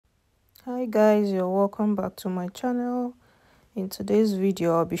Hi guys, you're welcome back to my channel. In today's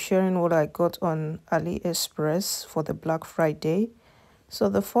video I'll be sharing what I got on AliExpress for the Black Friday. So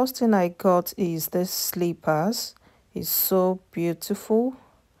the first thing I got is this slippers. It's so beautiful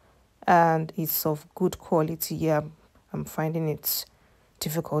and it's of good quality. Yeah, I'm finding it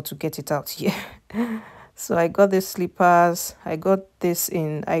difficult to get it out here. So I got this slippers. I got this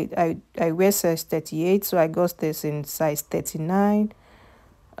in I wear size 38, so I got this in size 39.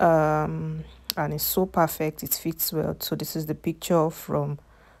 And it's so perfect, it fits well. So this is the picture from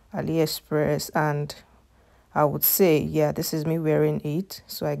AliExpress, and I would say, yeah, this is me wearing it.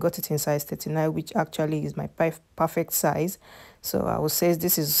 So I got it in size 39, which actually is my perfect size. So I would say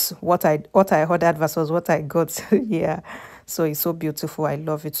this is what I ordered versus what I got. Yeah, so it's so beautiful. I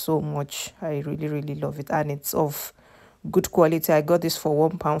love it so much. I really love it, and it's of good quality. I got this for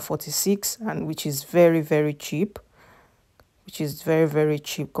 £1.46, and which is very cheap, very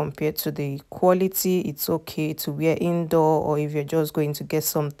cheap compared to the quality. It's okay to wear indoor, or if you're just going to get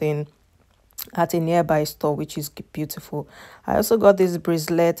something at a nearby store, which is beautiful. I also got this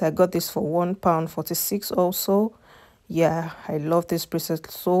bracelet. I got this for £1.46 also. Yeah, I love this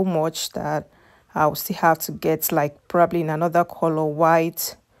bracelet so much that I'll still have to get like probably in another color,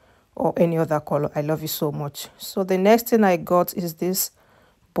 white or any other color. I love it so much. So the next thing I got is this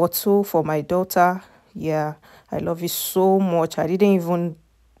bottle for my daughter. Yeah, I love it so much. I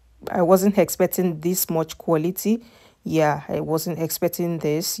wasn't expecting this much quality. Yeah, I wasn't expecting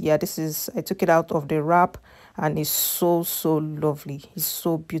this. Yeah, I took it out of the wrap, and it's so lovely. It's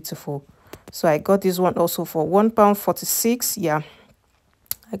so beautiful. So I got this one also for £1.46. Yeah,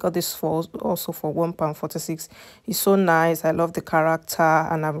 I got this for also for £1.46. It's so nice. I love the character,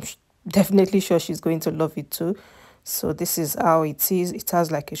 and I'm definitely sure she's going to love it too. So this is how it is. It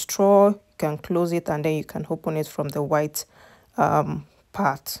has like a straw. You can close it, and then you can open it from the white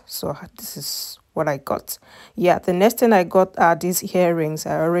part. So this is what I got. Yeah, the next thing I got are these earrings.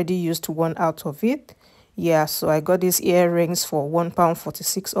 I already used one out of it. Yeah, so I got these earrings for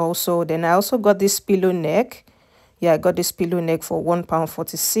 £1.46 also. Then I also got this pillow neck. Yeah, I got this pillow neck for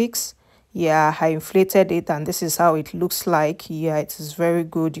 £1.46. Yeah, I inflated it, and this is how it looks like. Yeah, it is very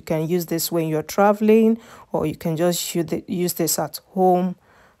good. You can use this when you're traveling, or you can just use this at home,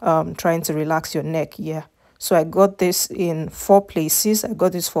 trying to relax your neck. Yeah, so I got this in 4 places. I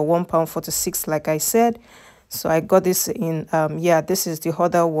got this for £1.46, like I said. So I got this in yeah, this is the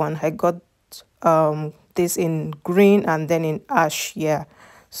other one. I got this in green and then in ash. Yeah,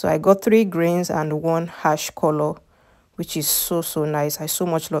 so I got 3 greens and 1 ash color, which is so nice. I so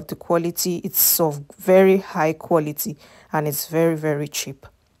much love the quality. It's of very high quality, and it's very cheap.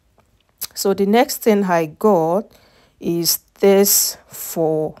 So the next thing I got is this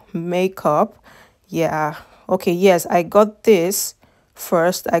for makeup. Yeah, okay, yes, I got this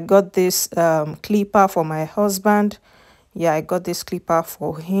first. I got this clipper for my husband. Yeah, I got this clipper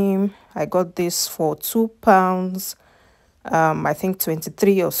for him. I got this for £2, I think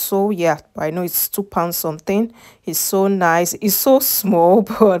 23 or so. Yeah, I know it's £2 something. It's so nice. It's so small,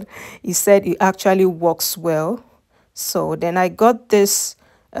 but he said it actually works well. So then I got this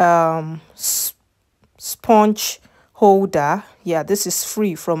sponge holder. Yeah, this is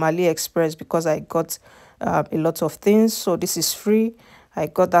free from AliExpress because I got a lot of things, so this is free. I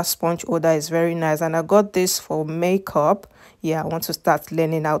got that sponge holder. It's very nice, and I got this for makeup. Yeah, I want to start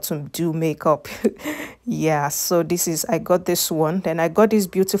learning how to do makeup. Yeah, so I got this one. Then I got this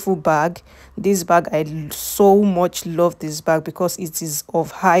beautiful bag. This bag, I so much love this bag because it is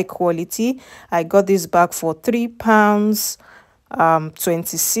of high quality. I got this bag for £3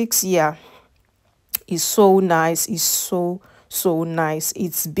 26. Yeah, it's so nice. It's so nice.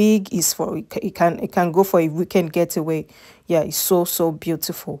 It's big. It's for it can go for a weekend getaway. Yeah, it's so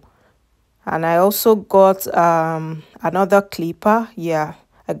beautiful. And I also got another clipper. Yeah,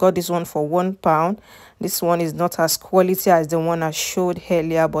 I got this one for £1. This one is not as quality as the one I showed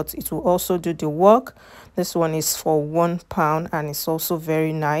earlier, but it will also do the work. This one is for £1, and it's also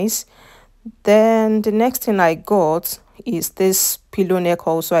very nice. Then the next thing I got is this pillow neck.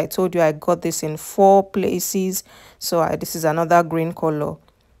 Also, I told you I got this in 4 places. So this is another green color.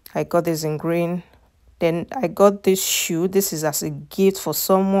 I got this in green. Then I got this shoe. This is as a gift for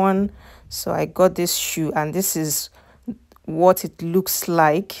someone. So I got this shoe, and this is what it looks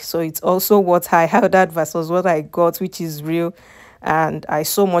like. So it's also what I ordered versus what I got, which is real. And I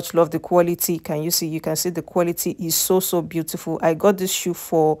so much love the quality. You can see the quality is so beautiful. I got this shoe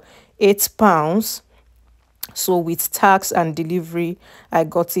for £8. So with tax and delivery, I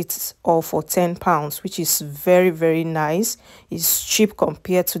got it all for £10, which is very nice. It's cheap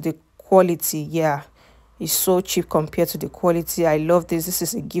compared to the quality. Yeah, It's so cheap compared to the quality. I love this. This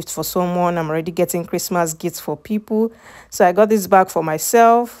is a gift for someone. I'm already getting Christmas gifts for people. So I got this bag for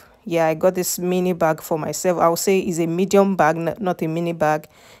myself. Yeah, I got this mini bag for myself. I would say it's a medium bag, not a mini bag.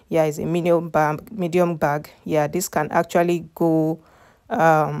 Yeah, it's a medium bag. Medium bag. Yeah, this can actually go.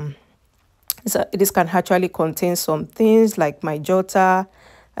 This can actually contain some things like my jotter,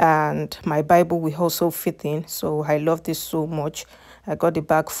 and my Bible will also fit in. So I love this so much. I got the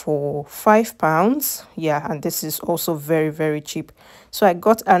bag for £5. Yeah, and this is also very, very cheap. So I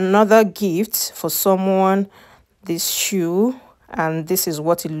got another gift for someone, this shoe, and this is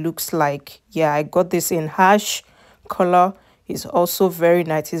what it looks like. Yeah, I got this in hash color. It's also very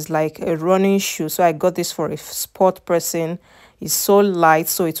nice. It's like a running shoe. So I got this for a sport person. It's so light,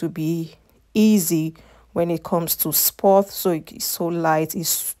 so it will be easy when it comes to sport. So it's so light,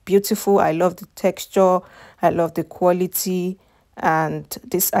 it's beautiful. I love the texture, I love the quality. And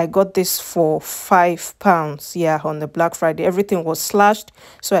this, I got this for £5. Yeah, on the Black Friday everything was slashed,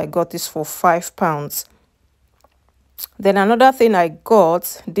 so I got this for £5. Then another thing I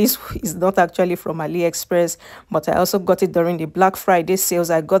got, this is not actually from AliExpress, but I also got it during the Black Friday sales.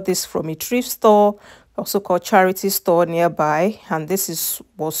 I got this from a thrift store, also called Charity Store nearby, and this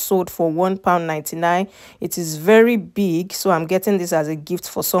was sold for £1.99. It is very big, so I'm getting this as a gift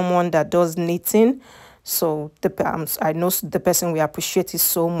for someone that does knitting. So I know the person will appreciate it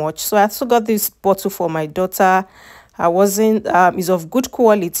so much. So I also got this bottle for my daughter. I wasn't it's of good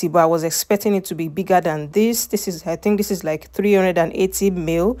quality, but I was expecting it to be bigger than this. I think this is like 380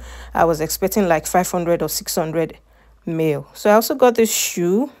 ml. I was expecting like 500 or 600 ml. So I also got this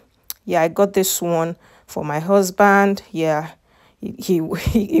shoe. Yeah, I got this one for my husband. Yeah,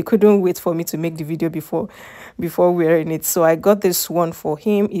 he couldn't wait for me to make the video before wearing it. So I got this one for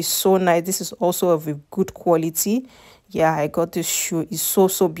him. It's so nice. This is also of a good quality. Yeah, I got this shoe. It's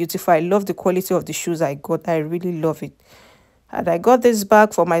so beautiful. I love the quality of the shoes I got. I really love it. And I got this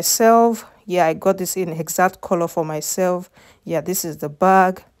bag for myself. Yeah, I got this in exact color for myself. Yeah, this is the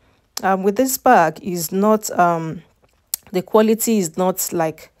bag. With this bag is not the quality is not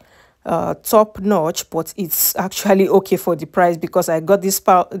like top notch, but it's actually okay for the price, because I got this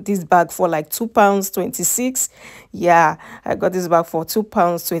bag for like £2.26. Yeah, I got this bag for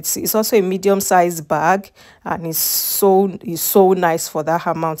 £2.26. It's also a medium-sized bag, and it's so nice for that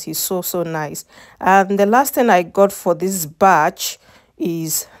amount. It's so nice. And the last thing I got for this batch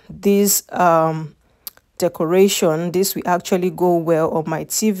is this decoration. This will actually go well on my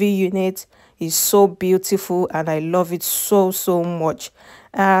TV unit. It's so beautiful, and I love it so much.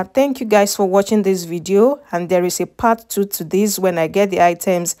 Thank you guys for watching this video, and there is a part 2 to this. When I get the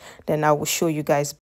items, then I will show you guys.